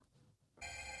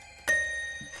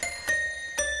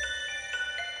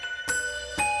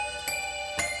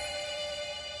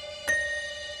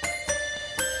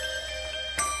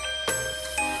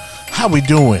How we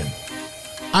doing?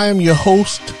 I am your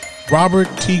host, Robert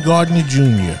T. Gardner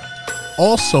Jr.,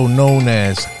 also known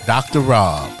as Dr.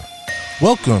 Rob.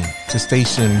 Welcome to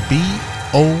Station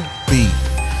BOB,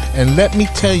 and let me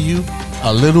tell you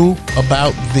a little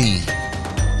about thee.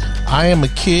 I am a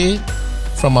kid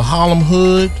from a Harlem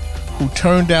hood who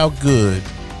turned out good.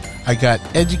 I got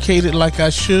educated like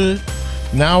I should.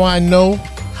 Now I know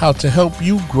how to help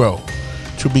you grow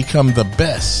to become the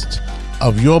best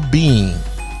of your being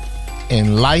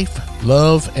in life,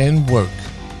 love, and work.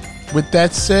 With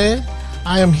that said,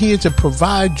 I am here to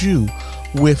provide you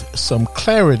with some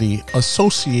clarity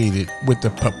associated with the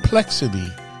perplexity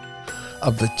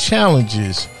of the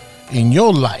challenges in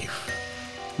your life,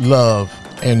 love,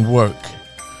 and work.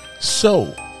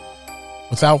 So,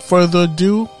 without further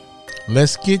ado,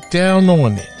 let's get down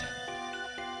on it.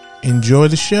 Enjoy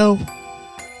the show.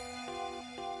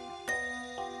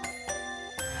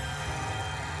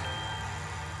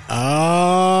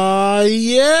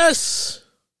 Yes.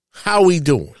 How we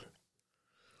doing?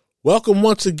 Welcome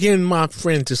once again, my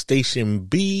friend, to Station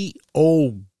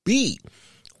BOB,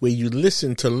 where you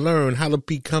listen to learn how to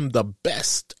become the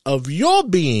best of your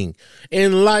being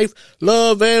in life,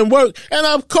 love, and work. And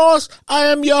of course, I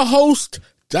am your host,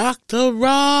 Dr.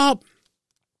 Rob.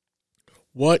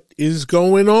 What is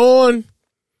going on?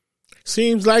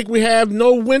 Seems like we have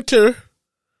no winter.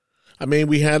 I mean,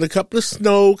 we had a couple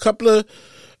of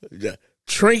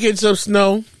trinkets of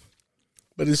snow,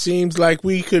 but it seems like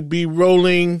we could be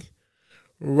rolling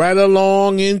right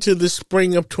along into the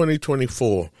spring of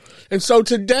 2024. And so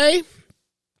today,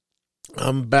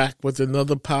 I'm back with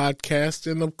another podcast,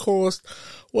 and of course,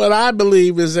 what I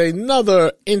believe is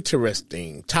another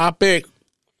interesting topic.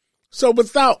 So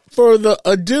without further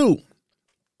ado,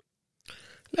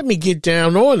 let me get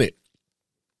down on it.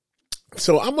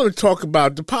 So I'm going to talk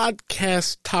about the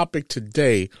podcast topic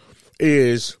today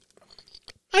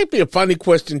might be a funny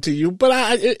question to you, but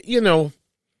and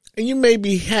you may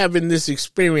be having this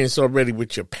experience already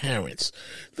with your parents.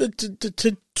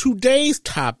 Today's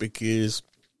topic is,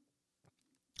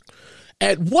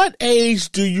 at what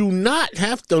age do you not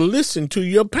have to listen to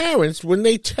your parents when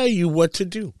they tell you what to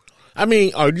do? I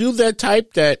mean, are you that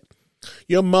type that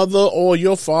your mother or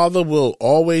your father will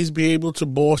always be able to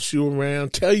boss you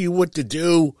around, tell you what to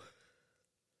do?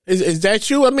 Is that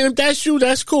you? I mean, if that's you,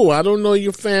 that's cool. I don't know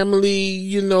your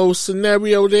family,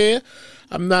 scenario there.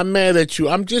 I'm not mad at you.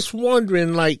 I'm just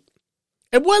wondering,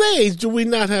 at what age do we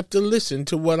not have to listen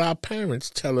to what our parents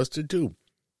tell us to do?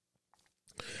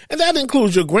 And that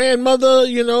includes your grandmother,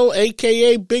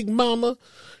 AKA Big Mama,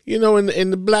 in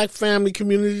the black family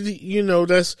community,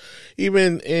 that's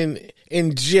even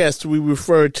in jest, we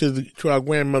refer to our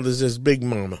grandmothers as Big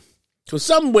Mama. So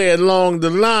somewhere along the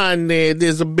line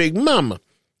there's a Big Mama.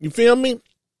 You feel me?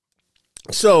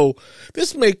 So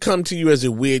this may come to you as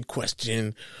a weird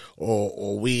question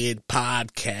or weird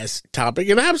podcast topic.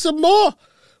 And I have some more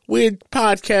weird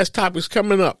podcast topics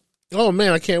coming up. Oh,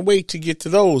 man, I can't wait to get to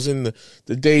those in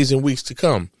the days and weeks to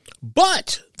come.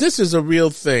 But this is a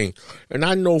real thing. And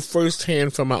I know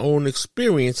firsthand from my own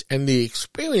experience and the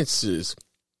experiences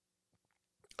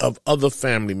of other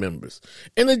family members.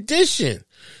 In addition,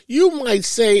 you might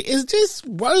say, is this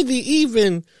worthy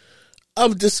even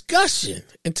of discussion?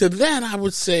 And to that, I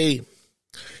would say,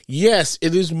 yes,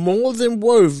 it is more than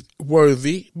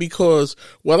worthy, because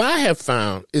what I have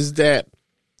found is that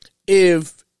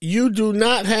if you do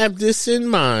not have this in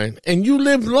mind and you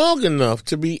live long enough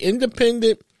to be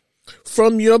independent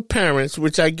from your parents,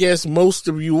 which I guess most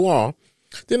of you are,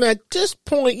 then at this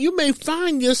point you may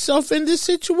find yourself in this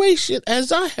situation,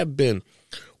 as I have been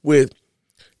with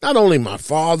not only my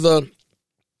father,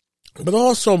 but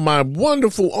also my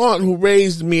wonderful aunt who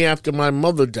raised me after my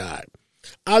mother died.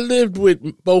 I lived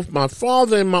with both my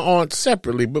father and my aunt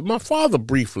separately, but my father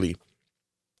briefly,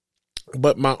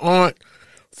 but my aunt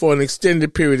for an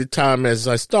extended period of time, as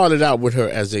I started out with her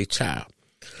as a child.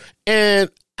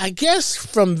 And I guess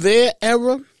from their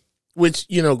era, which,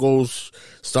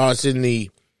 starts in the,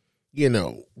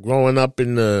 growing up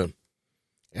and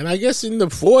I guess in the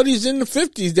 40s and the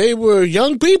 50s, they were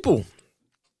young people.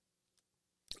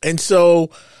 And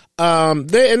so,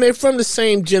 they're from the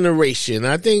same generation.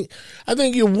 I think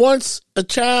you're once a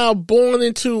child born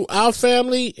into our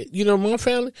family, my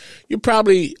family, you're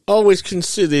probably always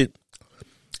considered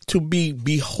to be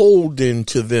beholden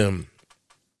to them,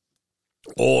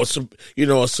 or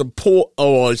a support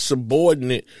or a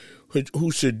subordinate who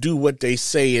should do what they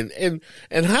say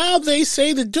and how they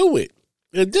say to do it.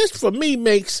 And this for me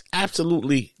makes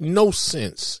absolutely no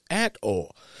sense at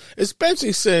all,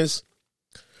 especially since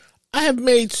I have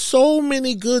made so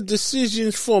many good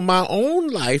decisions for my own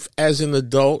life as an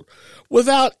adult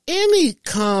without any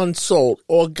consult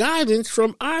or guidance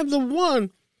from either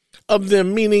one of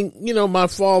them, meaning, my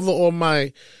father or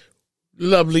my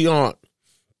lovely aunt.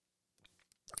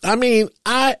 I mean,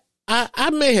 I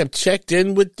may have checked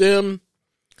in with them,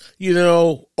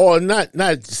 or not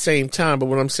at the same time, but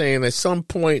what I'm saying, at some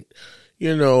point,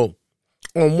 on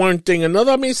one thing or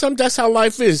another. I mean, that's how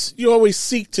life is. You always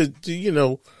seek to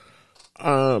know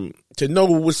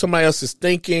what somebody else is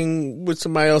thinking, what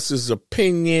somebody else's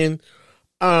opinion.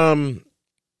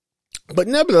 But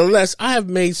nevertheless, I have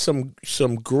made some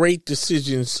great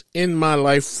decisions in my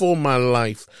life, for my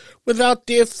life, without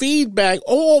their feedback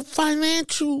or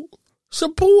financial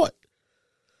support.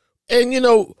 And,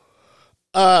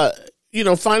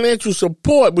 financial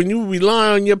support, when you rely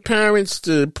on your parents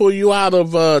to pull you out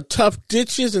of tough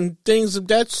ditches and things of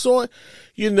that sort,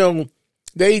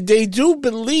 they do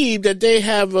believe that they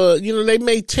have they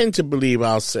may tend to believe,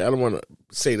 I'll say, I don't want to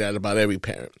say that about every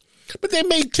parent, but they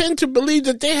may tend to believe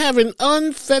that they have an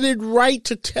unfettered right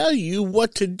to tell you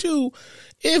what to do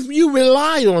if you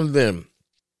rely on them.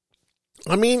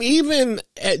 I mean, even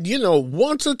at,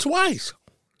 once or twice.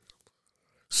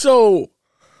 So,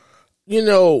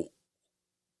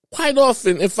 quite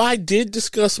often, if I did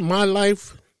discuss my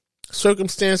life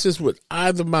circumstances with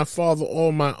either my father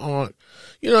or my aunt,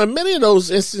 in many of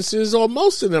those instances, or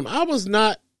most of them, I was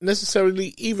not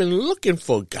necessarily even looking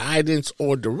for guidance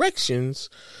or directions.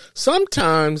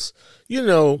 Sometimes,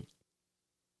 like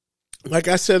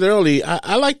I said earlier,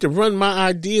 I like to run my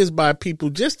ideas by people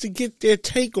just to get their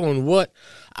take on what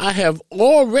I have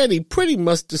already pretty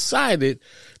much decided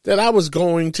that I was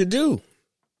going to do.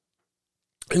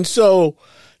 And so,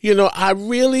 I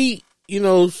really,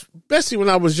 especially when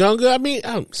I was younger,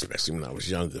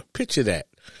 picture that.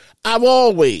 I've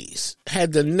always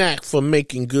had the knack for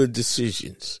making good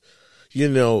decisions,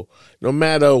 no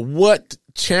matter what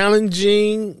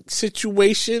challenging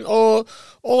situation or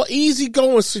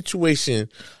easygoing situation.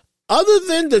 Other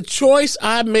than the choice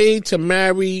I made to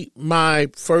marry my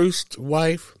first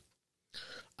wife,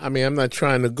 I mean, I'm not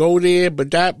trying to go there,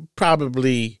 but that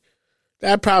probably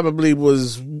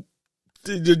was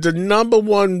the number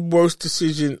one worst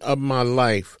decision of my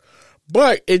life.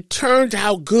 But it turned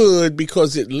out good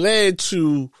because it led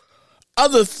to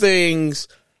other things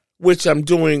which I'm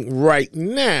doing right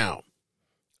now.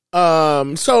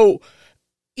 So,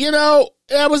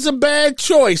 that was a bad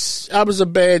choice.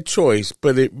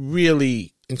 But it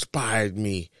really inspired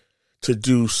me to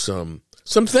do some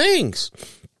things.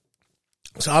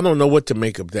 So I don't know what to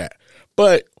make of that.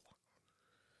 But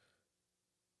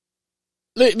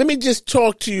let me just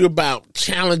talk to you about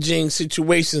challenging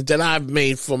situations that I've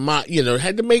made for my,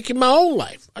 had to make in my own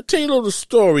life. I'll tell you a little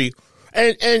story.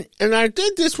 And I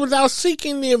did this without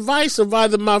seeking the advice of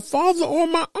either my father or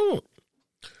my aunt.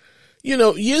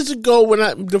 Years ago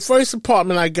when the first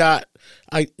apartment I got,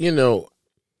 me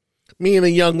and a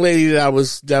young lady that I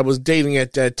was dating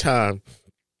at that time,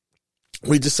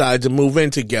 we decided to move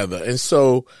in together. And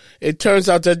so it turns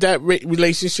out that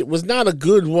relationship was not a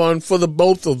good one for the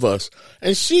both of us.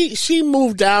 And she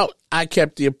moved out. I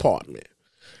kept the apartment.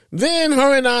 Then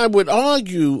her and I would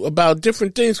argue about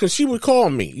different things because she would call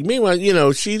me.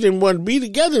 Meanwhile, she didn't want to be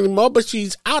together anymore, but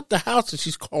she's out the house and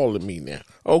she's calling me now.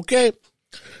 Okay.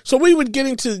 So we would get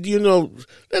into,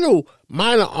 little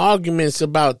minor arguments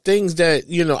about things that,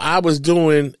 I was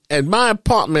doing at my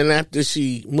apartment after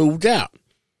she moved out.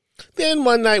 Then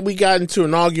one night we got into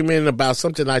an argument about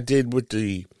something I did with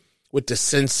the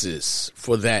census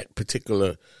for that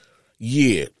particular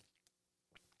year.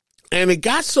 And it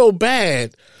got so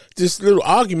bad, this little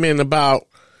argument about,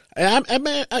 I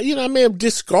may have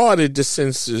discarded the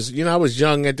census. I was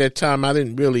young at that time. I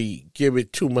didn't really give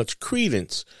it too much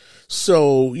credence.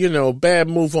 So, bad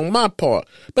move on my part.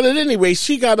 But at any rate,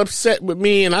 she got upset with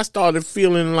me and I started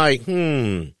feeling like,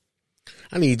 I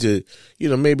need to,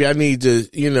 maybe I need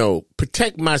to,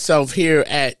 protect myself here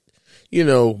at,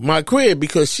 my crib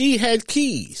because she had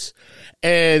keys.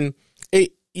 And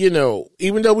it,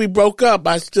 even though we broke up,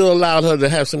 I still allowed her to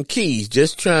have some keys,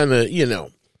 just trying to,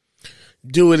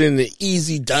 do it in the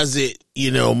easy does it,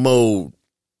 mode.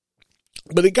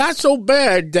 But it got so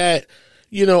bad that,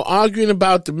 arguing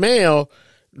about the mail,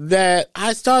 that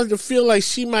I started to feel like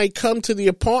she might come to the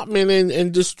apartment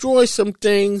and destroy some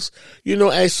things,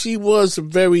 as she was a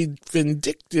very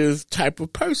vindictive type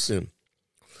of person.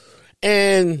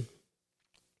 And,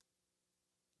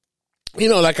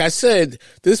 like I said,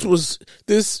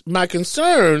 my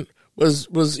concern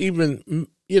was even,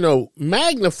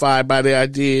 magnified by the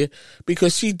idea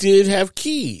because she did have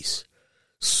keys.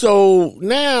 So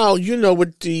now,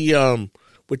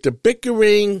 with with the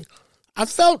bickering, I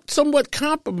felt somewhat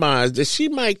compromised that she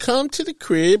might come to the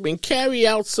crib and carry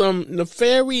out some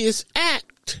nefarious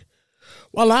act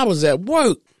while I was at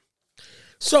work.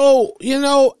 So,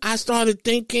 I started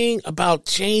thinking about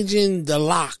changing the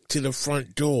lock to the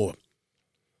front door.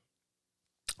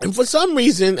 And for some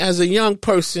reason, as a young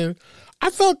person, I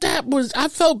felt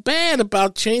bad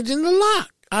about changing the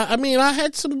lock. I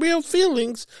had some real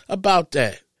feelings about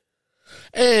that.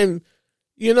 And,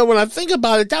 when I think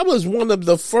about it, that was one of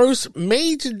the first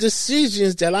major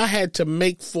decisions that I had to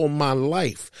make for my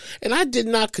life. And I did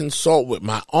not consult with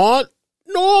my aunt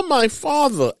nor my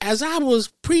father, as I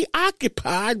was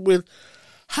preoccupied with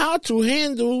how to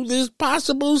handle this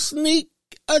possible sneak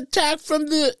attack from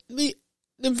the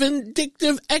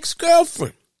vindictive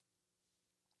ex-girlfriend.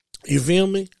 You feel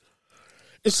me?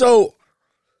 And so,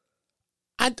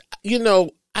 I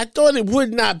thought it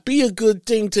would not be a good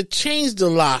thing to change the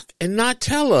lock and not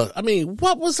tell her.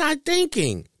 What was I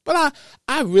thinking? But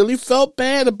I really felt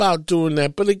bad about doing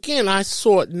that. But again, I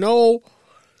sought no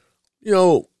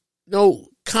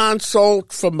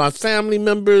consult from my family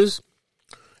members.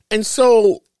 And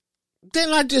so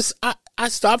then I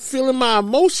stopped feeling my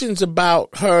emotions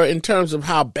about her in terms of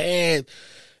how bad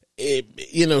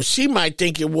she might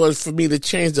think it was for me to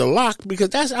change the lock,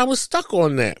 because I was stuck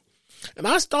on that. And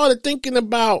I started thinking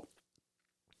about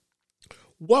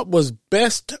what was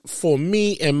best for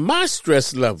me and my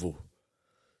stress level.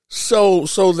 So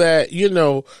that,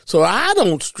 so I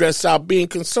don't stress out being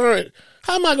concerned.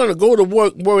 How am I going to go to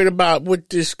work worried about what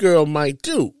this girl might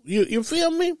do? You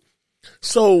feel me?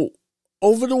 So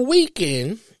over the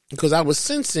weekend, because I was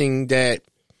sensing that,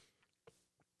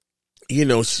 it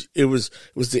was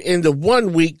the end of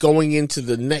one week going into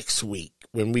the next week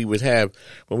when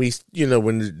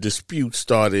the dispute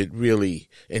started really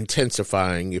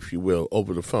intensifying, if you will,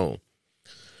 over the phone.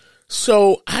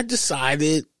 So I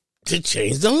decided to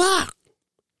change the lock.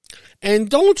 And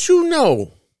don't you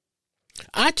know,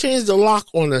 I changed the lock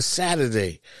on a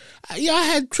Saturday. I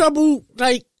had trouble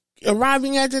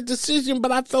arriving at the decision,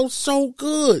 but I felt so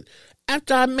good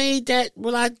after I made that,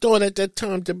 what I thought at that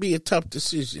time to be a tough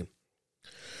decision.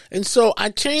 And so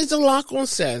I changed the lock on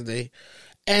Saturday,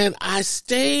 and I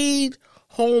stayed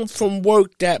home from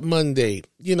work that Monday,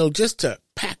 just to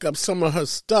pack up some of her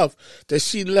stuff that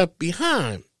she left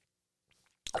behind.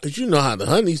 Because you know how the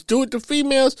honeys do it, the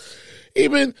females.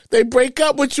 Even they break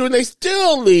up with you and they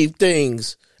still leave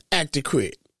things at the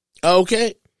crib.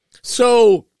 Okay?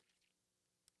 So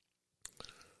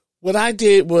what I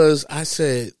did was I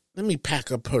said, let me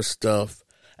pack up her stuff.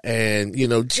 And,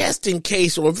 just in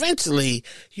case, or eventually,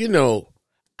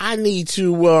 I need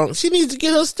to, she needs to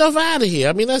get her stuff out of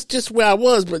here. That's just where I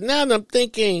was. But now I'm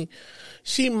thinking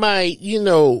she might,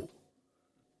 do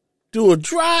a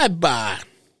drive-by,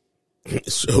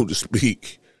 so to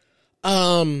speak.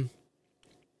 I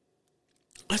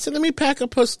said, let me pack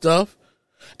up her stuff.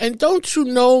 And don't you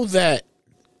know that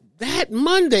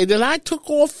Monday that I took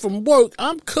off from work,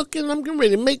 I'm cooking, I'm getting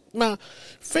ready to make my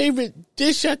favorite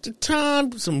dish at the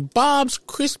time, some Bob's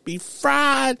Crispy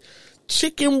Fried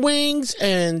chicken wings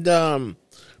and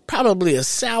probably a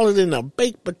salad and a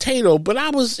baked potato, but I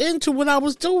was into what I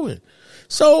was doing.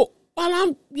 So while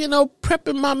I'm,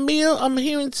 prepping my meal, I'm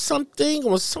hearing something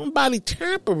or somebody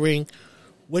tampering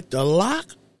with the lock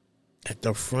at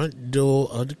the front door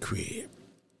of the crib.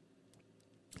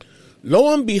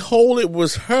 Lo and behold, it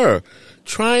was her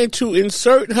trying to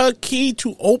insert her key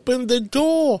to open the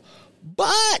door.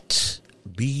 But,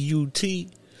 B-U-T,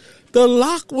 the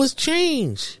lock was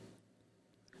changed.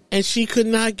 And she could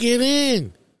not get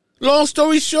in. Long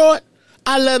story short,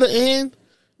 I let her in.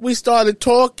 We started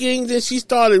talking. Then she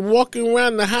started walking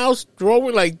around the house,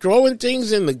 throwing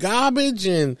things in the garbage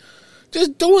and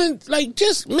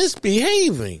just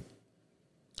misbehaving.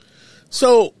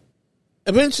 So,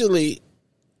 eventually,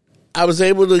 I was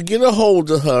able to get a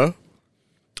hold of her,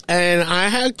 and I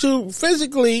had to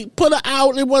physically put her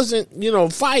out. It wasn't,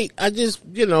 fight. I just,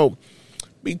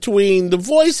 between the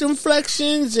voice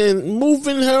inflections and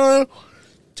moving her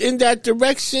in that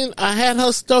direction, I had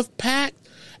her stuff packed,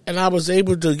 and I was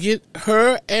able to get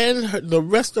her and the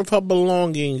rest of her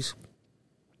belongings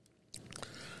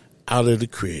out of the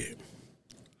crib.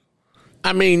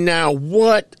 Now,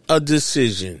 what a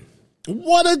decision.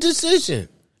 What a decision.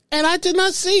 And I did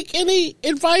not seek any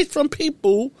advice from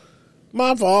people,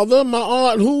 my father, my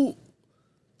aunt, who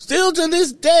still to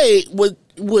this day would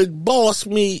boss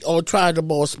me or try to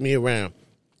boss me around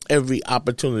every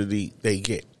opportunity they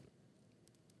get.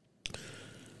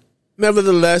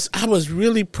 Nevertheless, I was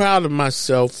really proud of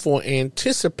myself for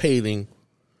anticipating,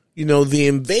 the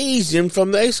invasion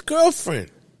from the ex-girlfriend.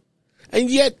 And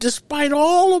yet, despite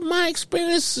all of my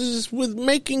experiences with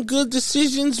making good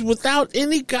decisions without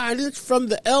any guidance from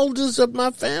the elders of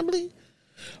my family,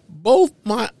 both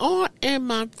my aunt and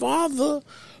my father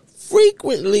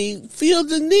frequently feel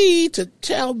the need to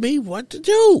tell me what to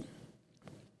do.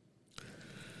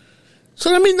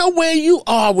 So let me know where you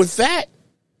are with that.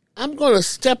 I'm going to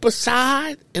step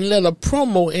aside and let a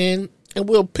promo in, and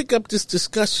we'll pick up this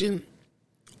discussion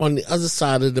on the other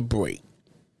side of the break.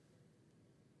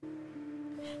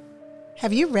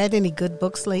 Have you read any good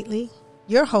books lately?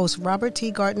 Your host, Robert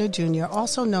T. Gardner Jr.,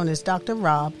 also known as Dr.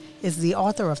 Rob, is the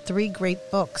author of 3 great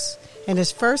books. In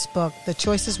his first book, The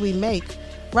Choices We Make,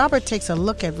 Robert takes a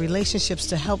look at relationships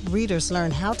to help readers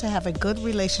learn how to have a good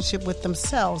relationship with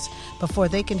themselves before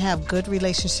they can have good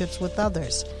relationships with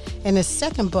others. In his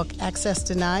second book, Access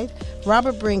Denied,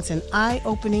 Robert brings an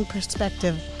eye-opening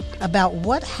perspective about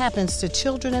what happens to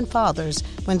children and fathers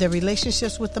when their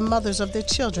relationships with the mothers of their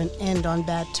children end on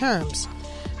bad terms.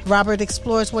 Robert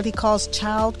explores what he calls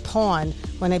child porn,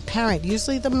 when a parent,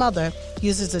 usually the mother,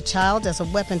 uses a child as a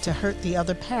weapon to hurt the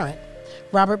other parent.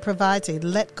 Robert provides a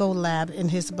let-go lab in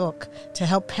his book to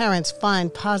help parents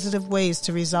find positive ways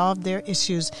to resolve their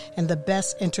issues in the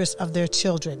best interest of their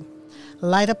children.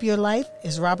 Light Up Your Life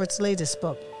is Robert's latest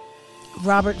book.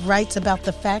 Robert writes about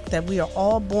the fact that we are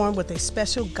all born with a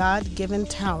special God-given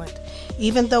talent.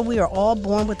 Even though we are all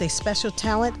born with a special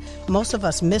talent, most of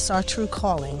us miss our true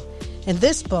calling. In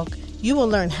this book, you will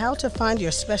learn how to find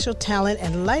your special talent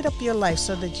and light up your life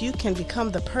so that you can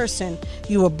become the person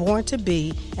you were born to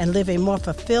be and live a more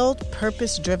fulfilled,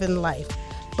 purpose-driven life.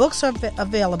 Books are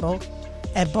available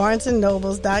at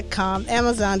barnesandnobles.com,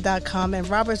 amazon.com, and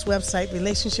Robert's website,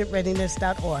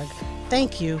 relationshipreadiness.org.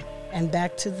 Thank you, and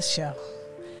back to the show.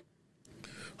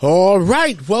 All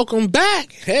right, welcome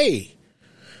back. Hey,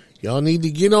 y'all need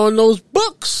to get on those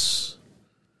books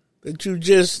that you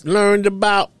just learned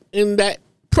about in that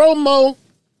promo.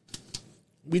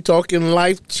 We talking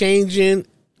life-changing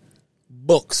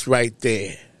books right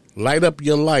there. Light Up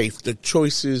Your Life, The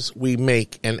Choices We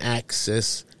Make, and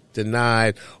Access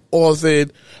Denied,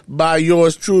 authored by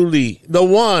yours truly, the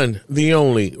one, the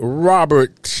only,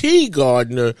 Robert T.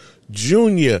 Gardner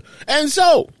Jr. And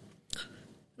so,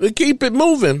 we keep it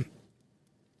moving.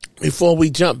 Before we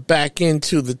jump back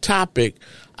into the topic,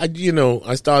 I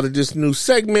started this new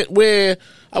segment where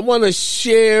I want to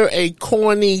share a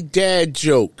corny dad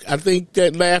joke. I think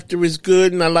that laughter is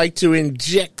good, and I like to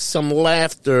inject some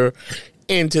laughter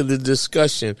into the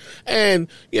discussion. And,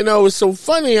 it's so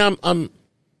funny. I'm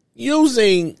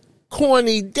using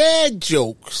corny dad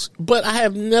jokes, but I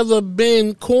have never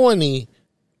been corny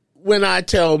when I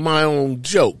tell my own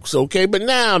jokes, okay? But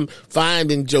now I'm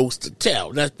finding jokes to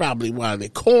tell. That's probably why they're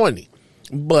corny.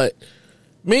 But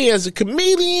me as a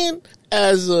comedian,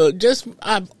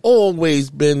 I've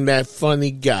always been that funny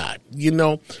guy,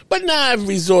 But now I've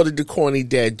resorted to corny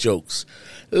dad jokes.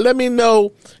 Let me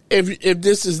know if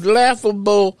this is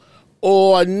laughable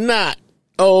or not,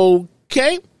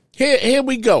 okay? Here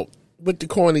we go with the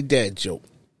corny dad joke.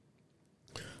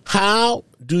 How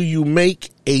do you make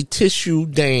a tissue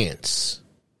dance?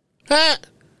 Huh?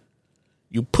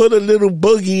 You put a little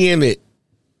boogie in it.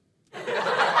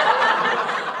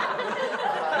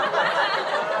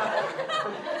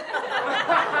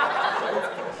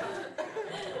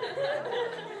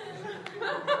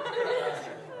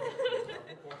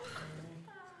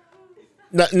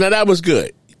 Now that was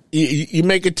good. You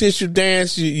make a tissue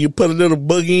dance. You put a little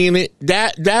boogie in it.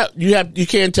 That you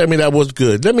can't tell me that was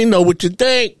good. Let me know what you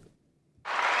think.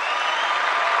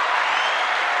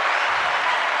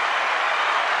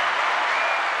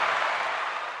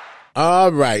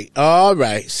 All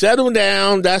right. Settle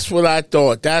down. That's what I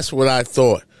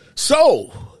thought.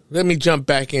 So let me jump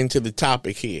back into the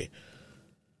topic here.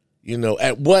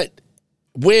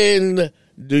 When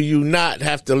do you not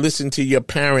have to listen to your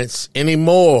parents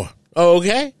anymore?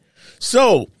 Okay?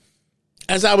 So,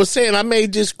 as I was saying, I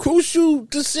made this crucial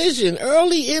decision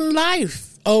early in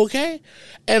life, okay?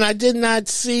 And I did not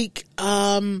seek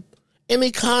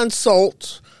any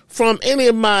consult from any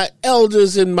of my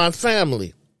elders in my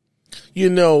family,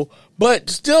 But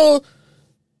still,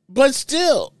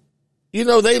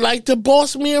 they like to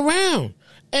boss me around.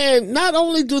 And not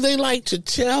only do they like to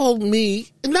tell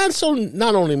me, not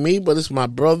only me, but it's my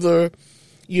brother,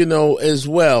 as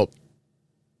well.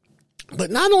 But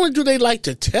not only do they like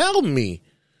to tell me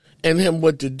and him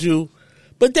what to do,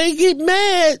 but they get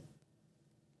mad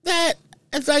that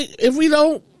it's like if we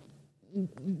don't,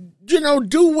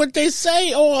 do what they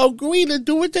say or agree to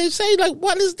do what they say, like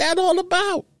what is that all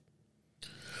about?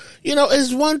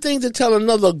 It's one thing to tell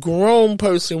another grown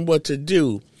person what to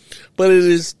do, but it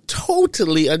is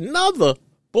totally another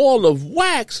ball of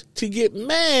wax to get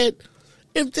mad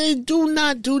if they do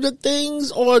not do the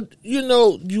things or,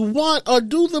 you want or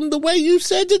do them the way you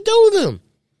said to do them.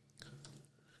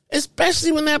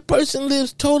 Especially when that person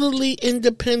lives totally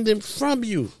independent from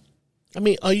you. I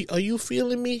mean, are you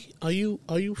feeling me? Are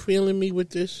you feeling me with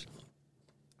this?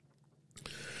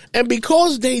 And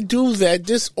because they do that,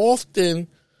 this often,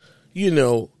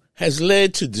 has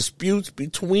led to disputes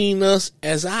between us,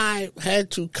 as I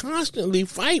had to constantly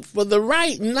fight for the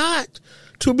right not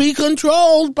to be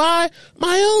controlled by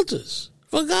my elders,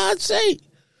 for God's sake.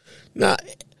 Now,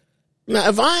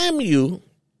 if I am you,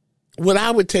 what I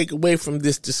would take away from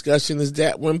this discussion is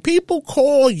that when people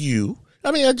call you,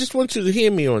 I just want you to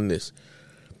hear me on this,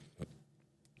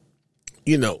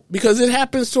 because it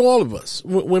happens to all of us.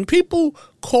 When people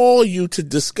call you to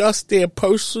discuss their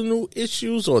personal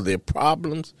issues or their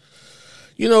problems,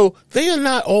 they are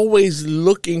not always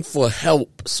looking for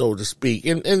help, so to speak.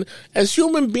 And as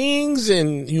human beings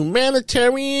and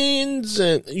humanitarians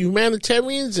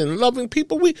and loving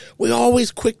people, we're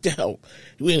always quick to help.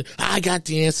 I got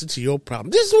the answer to your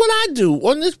problem. This is what I do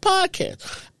on this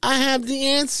podcast. I have the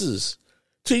answers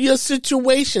to your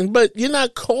situation, but you're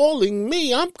not calling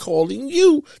me. I'm calling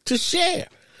you to share.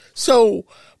 So,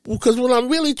 because what I'm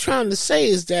really trying to say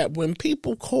is that when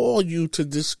people call you to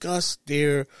discuss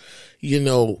their,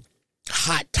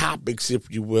 hot topics,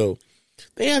 if you will,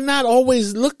 they are not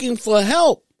always looking for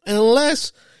help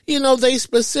unless, they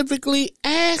specifically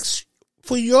ask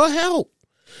for your help.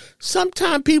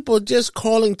 Sometimes people are just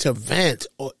calling to vent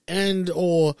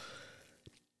or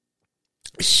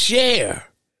share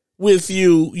with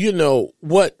you,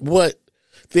 what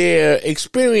their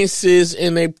experiences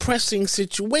in a pressing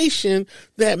situation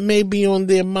that may be on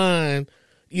their mind,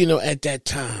 at that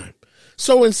time.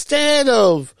 So instead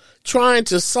of trying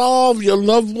to solve your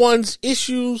loved one's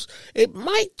issues, it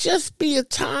might just be a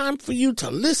time for you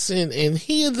to listen and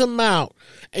hear them out.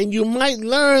 And you might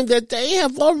learn that they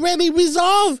have already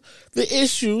resolved the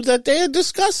issue that they're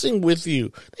discussing with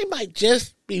you. They might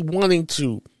just be wanting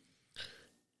to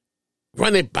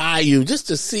run it by you just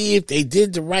to see if they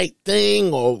did the right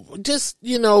thing, or just,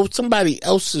 somebody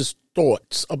else's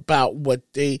thoughts about what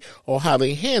they or how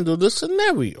they handle the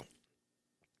scenario.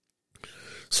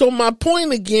 So my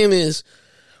point again is,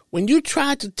 when you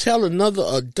try to tell another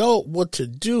adult what to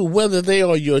do, whether they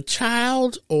are your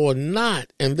child or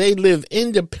not, and they live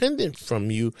independent from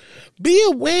you, be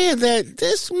aware that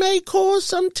this may cause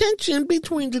some tension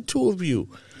between the two of you.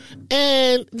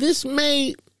 And this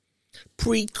may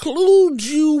preclude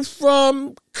you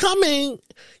from coming,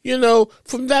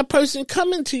 from that person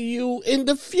coming to you in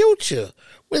the future,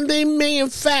 when they may in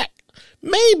fact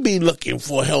be looking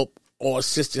for help or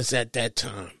assistance at that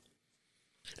time.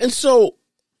 And so,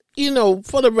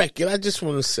 for the record, I just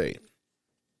want to say,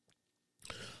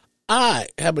 I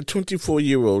have a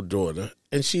 24-year-old daughter,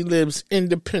 and she lives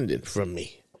independent from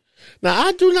me. Now,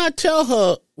 I do not tell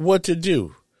her what to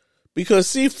do, because,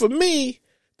 see, for me,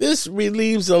 this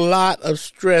relieves a lot of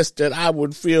stress that I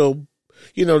would feel,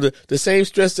 the same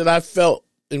stress that I felt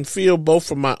and feel both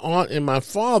from my aunt and my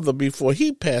father before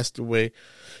he passed away,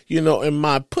 and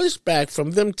my pushback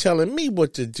from them telling me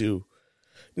what to do.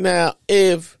 Now,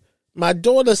 if my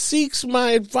daughter seeks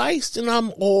my advice, then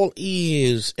I'm all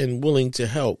ears and willing to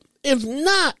help. If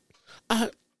not, I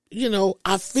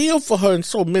feel for her in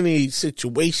so many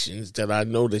situations that I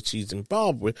know that she's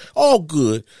involved with. All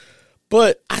good.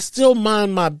 But I still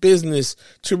mind my business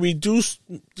to reduce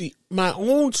my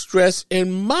own stress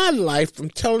in my life from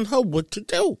telling her what to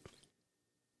do.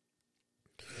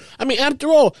 After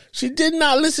all, she did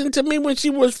not listen to me when she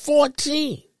was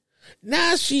 14.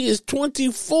 Now she is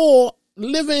 24,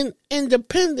 living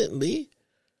independently.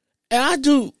 And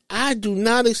I do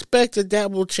not expect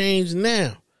that will change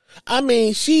now.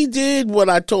 She did what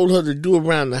I told her to do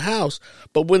around the house,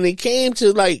 but when it came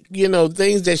to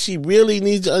things that she really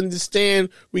needs to understand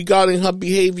regarding her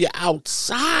behavior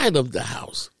outside of the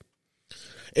house,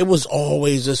 it was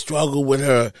always a struggle with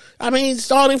her.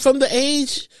 Starting from the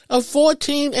age of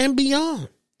 14 and beyond.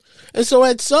 And so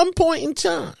at some point in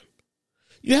time,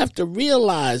 you have to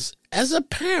realize as a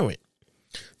parent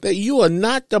that you are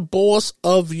not the boss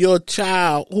of your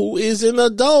child who is an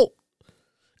adult.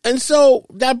 And so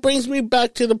that brings me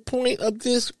back to the point of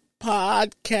this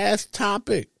podcast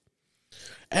topic.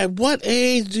 At what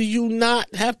age do you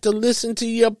not have to listen to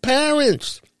your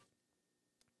parents?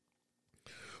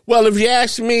 Well, if you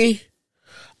ask me,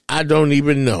 I don't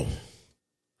even know.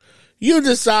 You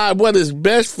decide what is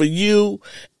best for you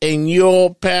and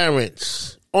your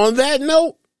parents. On that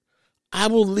note, I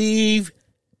will leave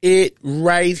it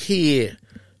right here.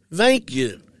 Thank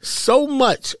you so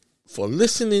much for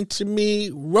listening to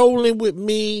me, rolling with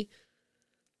me,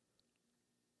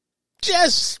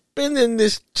 just spending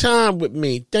this time with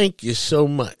me. Thank you so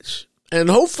much. And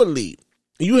hopefully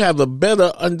you have a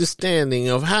better understanding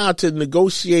of how to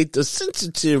negotiate the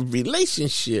sensitive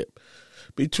relationship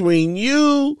between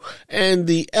you and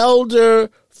the elder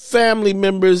family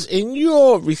members in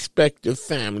your respective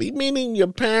family, meaning your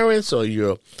parents or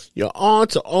your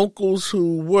aunts or uncles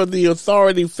who were the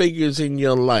authority figures in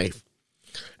your life.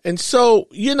 And so,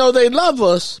 they love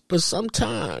us, but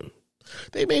sometimes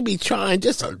they may be trying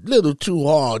just a little too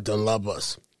hard to love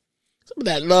us. Some of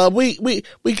that love we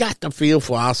got to feel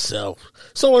for ourselves.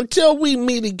 So until we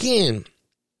meet again,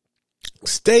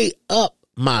 stay up,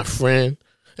 my friend.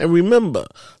 And remember,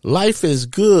 life is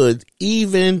good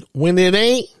even when it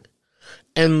ain't.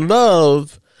 And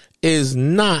love is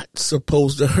not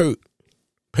supposed to hurt.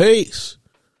 Peace.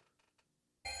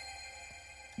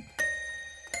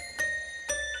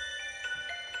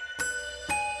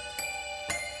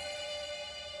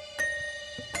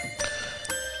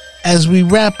 As we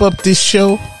wrap up this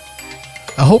show,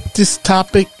 I hope this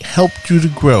topic helped you to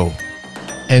grow.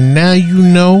 And now you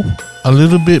know a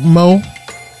little bit more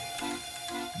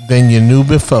than you knew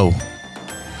before.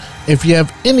 If you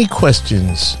have any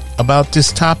questions about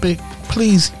this topic,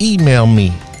 please email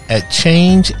me at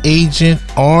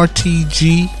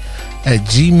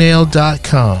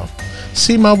changeagentrtg@gmail.com.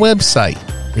 See my website,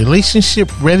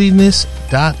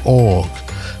 relationshipreadiness.org,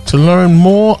 to learn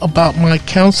more about my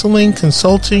counseling,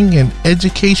 consulting, and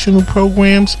educational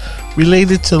programs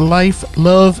related to life,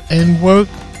 love, and work.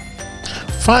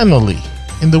 Finally,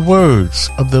 in the words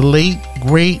of the late,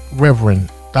 great Reverend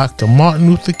Dr. Martin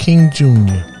Luther King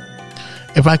Jr.,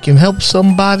 if I can help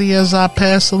somebody as I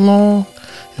pass along,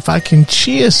 if I can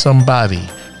cheer somebody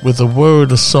with a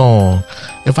word or song,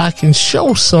 if I can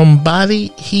show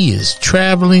somebody he is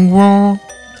traveling wrong,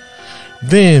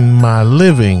 then my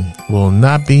living will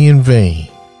not be in vain.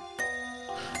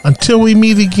 Until we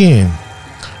meet again,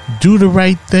 do the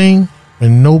right thing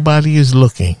when nobody is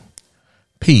looking.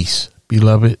 Peace,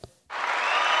 beloved.